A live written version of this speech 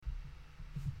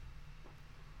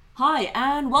Hi,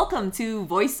 and welcome to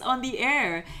Voice on the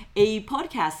Air, a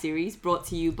podcast series brought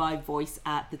to you by Voice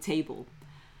at the Table.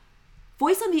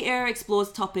 Voice on the Air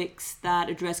explores topics that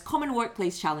address common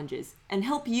workplace challenges and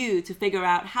help you to figure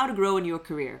out how to grow in your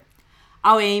career.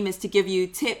 Our aim is to give you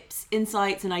tips,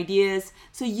 insights, and ideas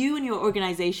so you and your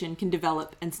organization can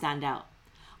develop and stand out.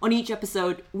 On each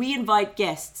episode, we invite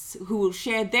guests who will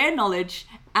share their knowledge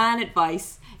and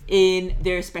advice in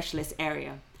their specialist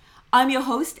area. I'm your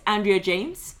host, Andrea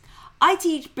James. I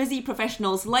teach busy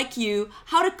professionals like you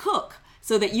how to cook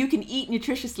so that you can eat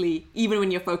nutritiously even when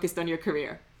you're focused on your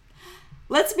career.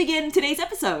 Let's begin today's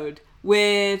episode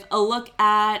with a look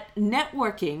at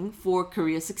networking for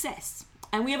career success.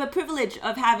 And we have a privilege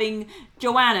of having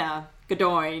Joanna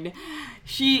Gaudoin.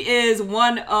 She is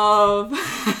one of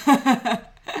the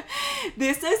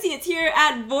associates here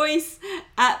at Voice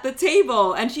at the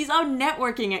Table, and she's our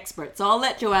networking expert. So I'll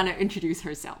let Joanna introduce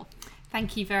herself.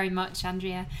 Thank you very much,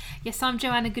 Andrea. Yes, I'm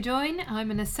Joanna Gaudoin.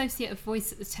 I'm an associate of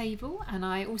Voice at the Table, and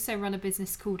I also run a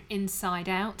business called Inside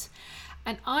Out.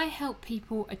 And I help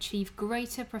people achieve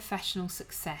greater professional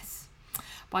success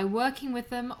by working with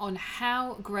them on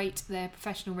how great their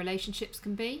professional relationships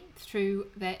can be through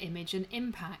their image and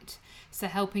impact. So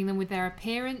helping them with their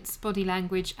appearance, body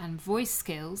language and voice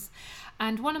skills.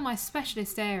 And one of my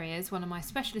specialist areas, one of my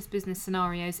specialist business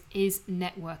scenarios is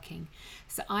networking.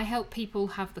 So I help people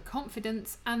have the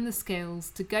confidence and the skills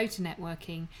to go to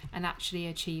networking and actually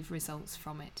achieve results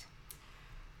from it.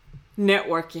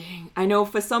 Networking. I know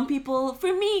for some people,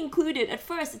 for me included, at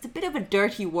first it's a bit of a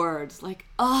dirty word. It's like,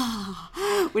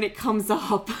 when it comes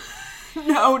up.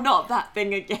 No, not that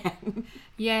thing again.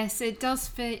 Yes, it does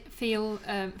fill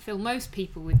most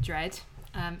people with dread.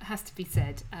 Has to be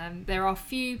said. There are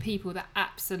few people that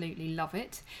absolutely love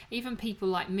it. Even people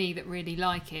like me that really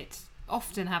like it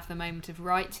often have the moment of,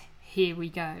 right, here we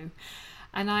go.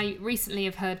 And I recently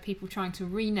have heard people trying to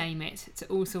rename it to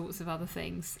all sorts of other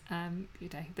things.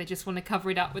 They just want to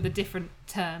cover it up with a different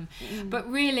term.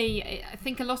 But really, I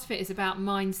think a lot of it is about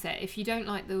mindset. If you don't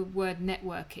like the word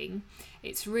networking,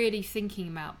 it's really thinking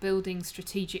about building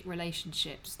strategic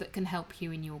relationships that can help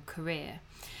you in your career.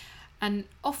 And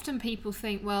often people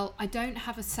think, well, I don't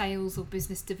have a sales or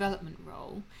business development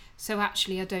role, so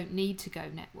actually I don't need to go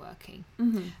networking.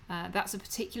 That's a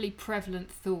particularly prevalent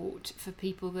thought for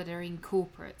people that are in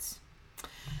corporates.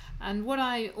 And what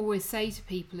I always say to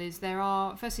people is there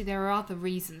are other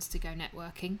reasons to go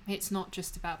networking. It's not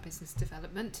just about business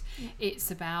development.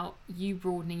 It's about you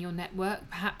broadening your network.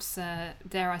 Perhaps,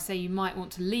 dare I say, you might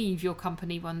want to leave your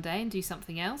company one day and do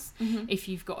something else. If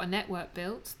you've got a network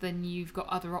built, then you've got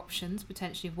other options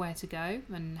potentially of where to go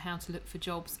and how to look for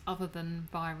jobs other than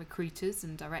via recruiters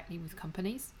and directly with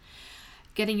companies.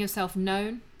 Getting yourself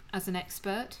known as an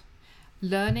expert,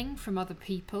 learning from other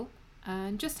people,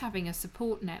 and just having a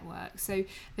support network. So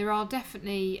there are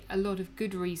definitely a lot of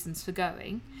good reasons for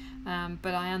going,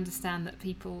 but I understand that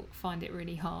people find it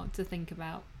really hard to think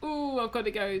about, I've got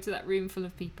to go to that room full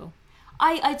of people.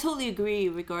 I totally agree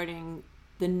regarding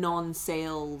the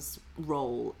non-sales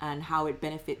role and how it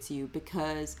benefits you,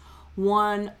 because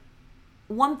one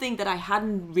thing that I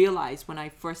hadn't realized when I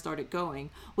first started going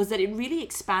was that it really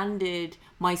expanded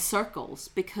my circles,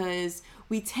 because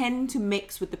we tend to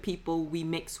mix with the people we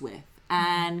mix with.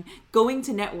 And going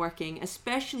to networking,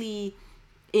 especially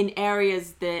in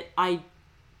areas that are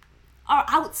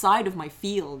outside of my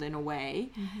field in a way,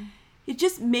 it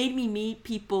just made me meet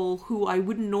people who I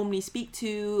wouldn't normally speak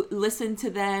to, listen to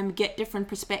them, get different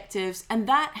perspectives. And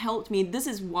that helped me. This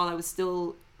is while I was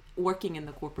still working in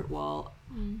the corporate world.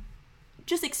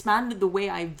 Just expanded the way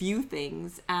I view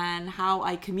things and how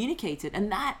I communicated. And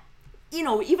that,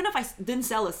 even if I didn't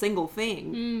sell a single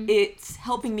thing, it's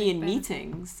helping me in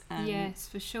meetings. Yes,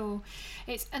 for sure.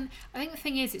 And I think the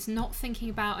thing is, it's not thinking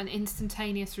about an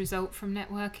instantaneous result from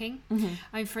networking.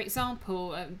 I mean, for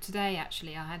example, today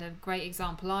actually, I had a great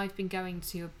example. I've been going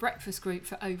to a breakfast group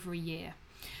for over a year.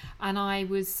 And I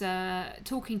was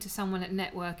talking to someone at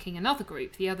networking, another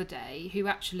group, the other day, who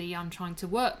actually I'm trying to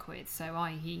work with. So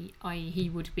he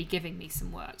would be giving me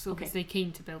some work. So obviously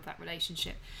keen to build that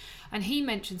relationship. And he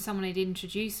mentioned someone he'd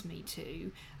introduced me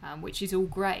to, which is all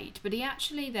great. But he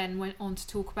actually then went on to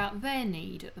talk about their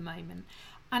need at the moment.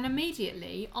 And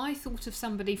immediately I thought of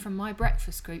somebody from my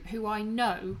breakfast group who I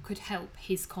know could help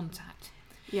his contact.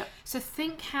 Yeah. So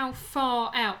think how far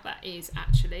out that is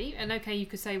actually. And okay, you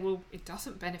could say, well, it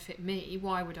doesn't benefit me.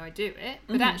 Why would I do it?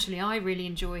 But actually, I really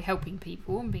enjoy helping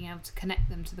people and being able to connect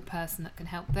them to the person that can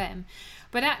help them.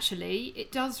 But actually,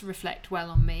 it does reflect well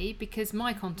on me because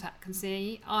my contact can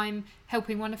see I'm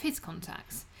helping one of his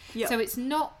contacts. Yep. So it's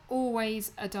not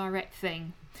always a direct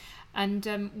thing.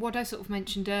 And what I sort of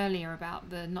mentioned earlier about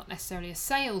the not necessarily a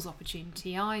sales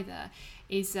opportunity either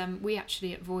is we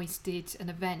actually at Voice did an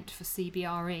event for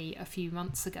CBRE a few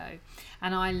months ago,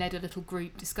 and I led a little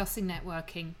group discussing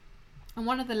networking. And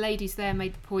one of the ladies there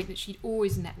made the point that she'd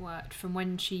always networked from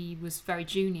when she was very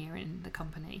junior in the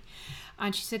company.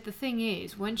 And she said the thing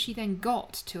is, when she then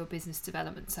got to a business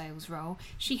development sales role,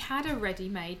 she had a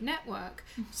ready-made network.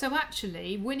 So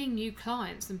actually, winning new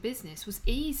clients and business was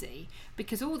easy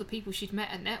because all the people she'd met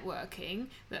at networking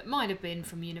that might have been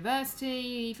from university,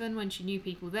 even when she knew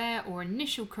people there, or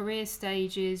initial career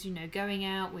stages, going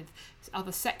out with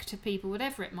other sector people,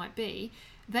 whatever it might be,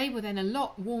 they were then a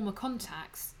lot warmer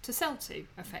contacts to sell to,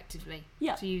 effectively,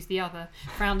 to use the other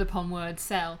frowned upon word,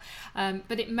 sell.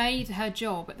 But it made her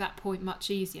job at that point much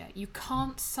easier. You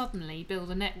can't suddenly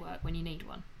build a network when you need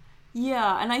one.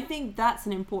 Yeah, and I think that's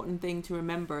an important thing to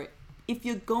remember. If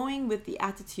you're going with the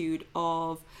attitude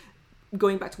of,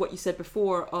 going back to what you said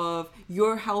before, of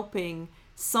you're helping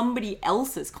somebody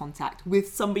else's contact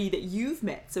with somebody that you've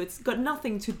met, so it's got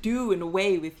nothing to do in a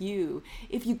way with you.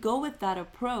 If you go with that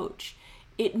approach,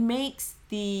 it makes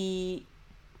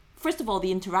first of all,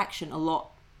 the interaction a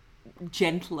lot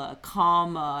gentler,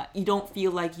 calmer. You don't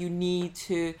feel like you need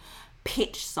to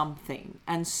pitch something.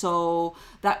 And so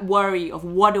that worry of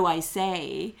what do I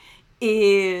say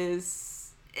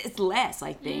it's less,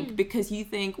 I think, because you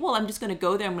think, well, I'm just going to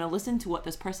go there. I'm going to listen to what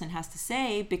this person has to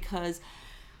say because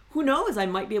who knows, I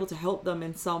might be able to help them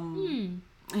in some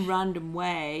random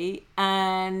way.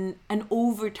 And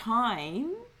over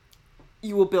time,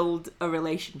 you will build a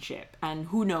relationship, and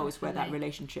who knows where that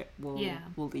relationship will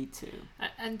lead to.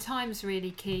 And time's really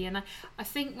key. And I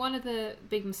think one of the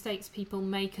big mistakes people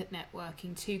make at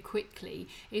networking too quickly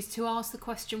is to ask the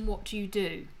question, what do you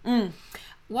do?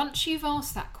 Once you've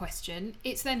asked that question,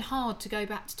 it's then hard to go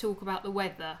back to talk about the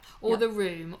weather or the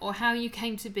room or how you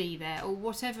came to be there or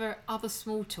whatever other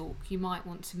small talk you might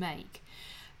want to make.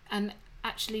 And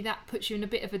actually that puts you in a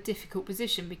bit of a difficult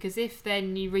position, because if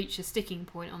then you reach a sticking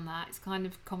point on that, it's kind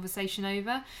of conversation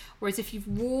over. Whereas if you've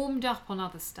warmed up on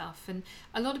other stuff, and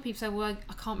a lot of people say, well,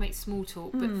 I can't make small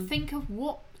talk, but think of,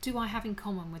 what do I have in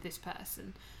common with this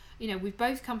person? We've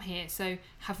both come here, so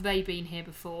have they been here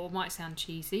before? Might sound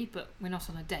cheesy, but we're not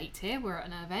on a date here, we're at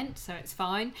an event, so it's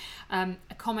fine. A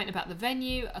comment about the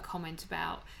venue, a comment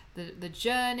about the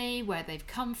journey, where they've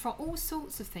come from, all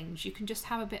sorts of things. You can just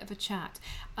have a bit of a chat,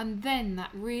 and then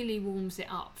that really warms it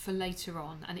up for later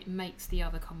on, and it makes the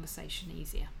other conversation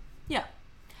easier. Yeah.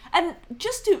 And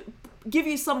just to give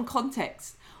you some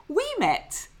context, we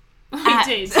met. We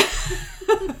did.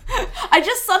 I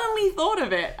just suddenly thought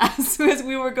of it as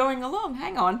we were going along.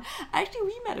 Hang on. Actually,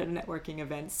 we met at a networking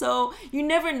event. So you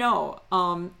never know.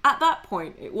 At that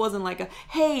point, it wasn't like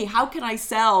hey, how can I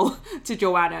sell to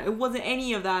Joanna? It wasn't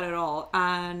any of that at all.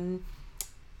 And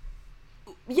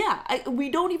we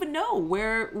don't even know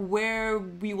where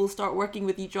we will start working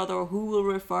with each other or who will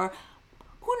refer.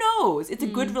 Who knows? It's a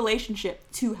good relationship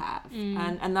to have,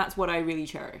 and that's what I really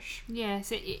cherish.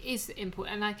 Yes, it is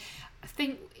important. And I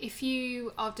think if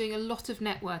you are doing a lot of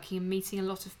networking and meeting a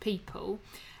lot of people,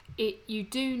 you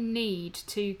do need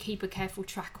to keep a careful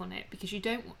track on it, because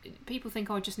people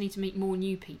think, I just need to meet more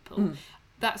new people.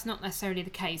 That's not necessarily the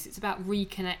case. It's about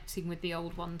reconnecting with the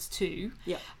old ones too.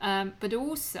 But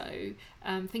also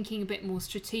thinking a bit more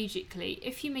strategically.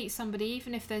 If you meet somebody,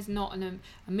 even if there's not an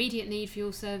immediate need for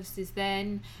your services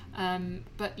then,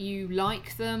 but you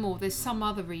like them or there's some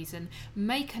other reason,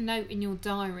 make a note in your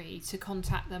diary to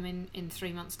contact them in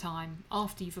 3 months' time,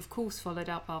 after you've of course followed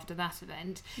up after that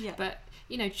event. But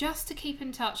just to keep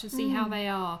in touch and see how they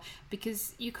are,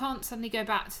 because you can't suddenly go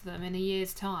back to them in a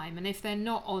year's time, and if they're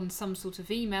not on some sort of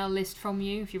email list from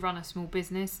you, if you run a small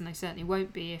business, and they certainly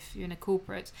won't be if you're in a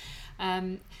corporate,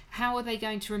 how are they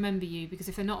going to remember you? Because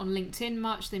if they're not on LinkedIn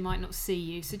much, they might not see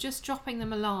you. So just dropping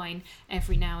them a line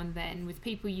every now and then with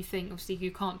people you think, obviously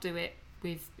you can't do it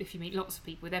with, if you meet lots of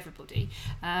people, with everybody,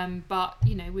 but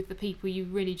with the people you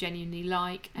really genuinely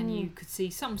like and you could see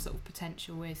some sort of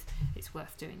potential with, it's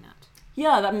worth doing that.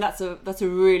 Yeah, I mean, that's a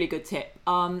really good tip.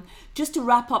 Just to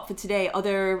wrap up for today, are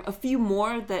there a few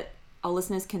more that our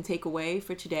listeners can take away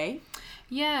for today?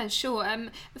 Yeah, sure.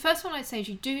 The first one I'd say is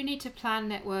you do need to plan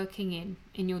networking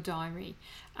in your diary,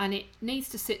 and it needs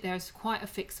to sit there as quite a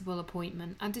fixable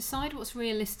appointment, and decide what's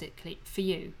realistically for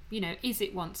you. Is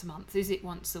it once a month? Is it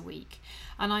once a week?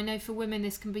 And I know for women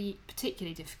this can be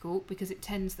particularly difficult, because it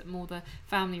tends that more the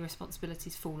family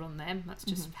responsibilities fall on them. That's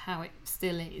just how it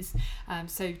still is.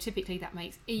 So typically that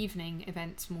makes evening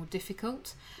events more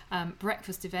difficult.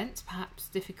 Breakfast events perhaps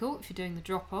difficult if you're doing the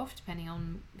drop-off, depending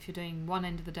on if you're doing one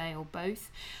end of the day or both. both.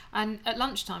 And at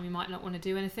lunchtime, you might not want to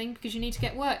do anything because you need to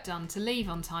get work done to leave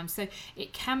on time. So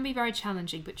it can be very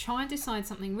challenging, but try and decide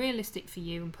something realistic for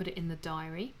you and put it in the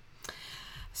diary.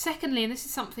 Secondly, and this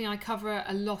is something I cover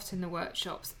a lot in the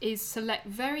workshops, is select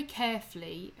very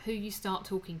carefully who you start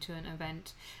talking to at an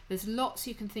event. There's lots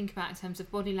you can think about in terms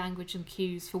of body language and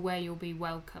cues for where you'll be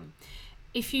welcome.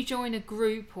 If you join a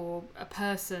group or a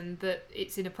person that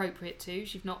it's inappropriate to,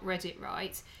 if you've not read it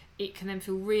right, it can then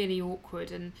feel really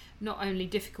awkward and not only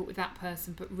difficult with that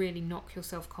person, but really knock your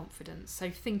self-confidence. So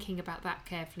thinking about that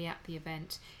carefully at the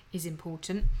event is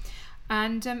important.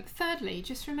 And thirdly,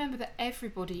 just remember that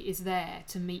everybody is there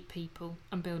to meet people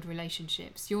and build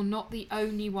relationships. You're not the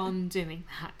only one doing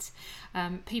that.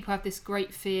 People have this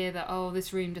great fear that, oh,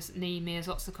 this room doesn't need me, there's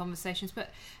lots of conversations. But,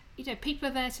 you know, people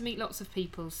are there to meet lots of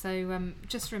people. So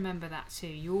just remember that too.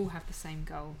 You all have the same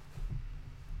goal.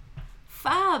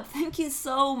 Fab, thank you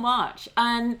so much,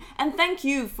 and thank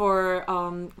you for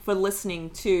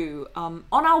listening too. On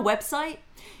our website,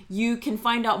 you can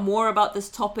find out more about this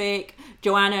topic.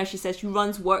 Joanna, she says she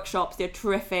runs workshops; they're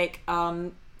terrific.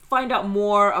 Find out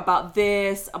more about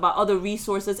this, about other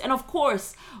resources, and of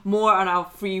course, more on our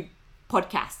free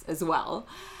podcast as well.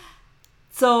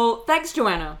 So, thanks,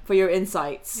 Joanna, for your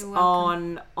insights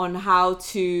on how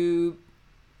to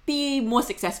be more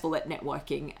successful at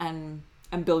networking and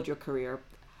build your career.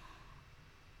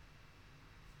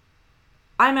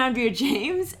 I'm Andrea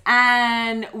James,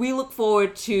 and we look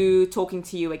forward to talking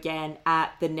to you again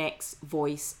at the next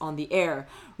Voice on the Air.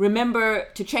 Remember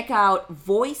to check out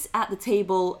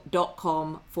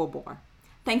voiceatthetable.com for more.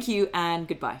 Thank you and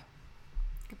goodbye.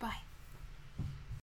 Goodbye.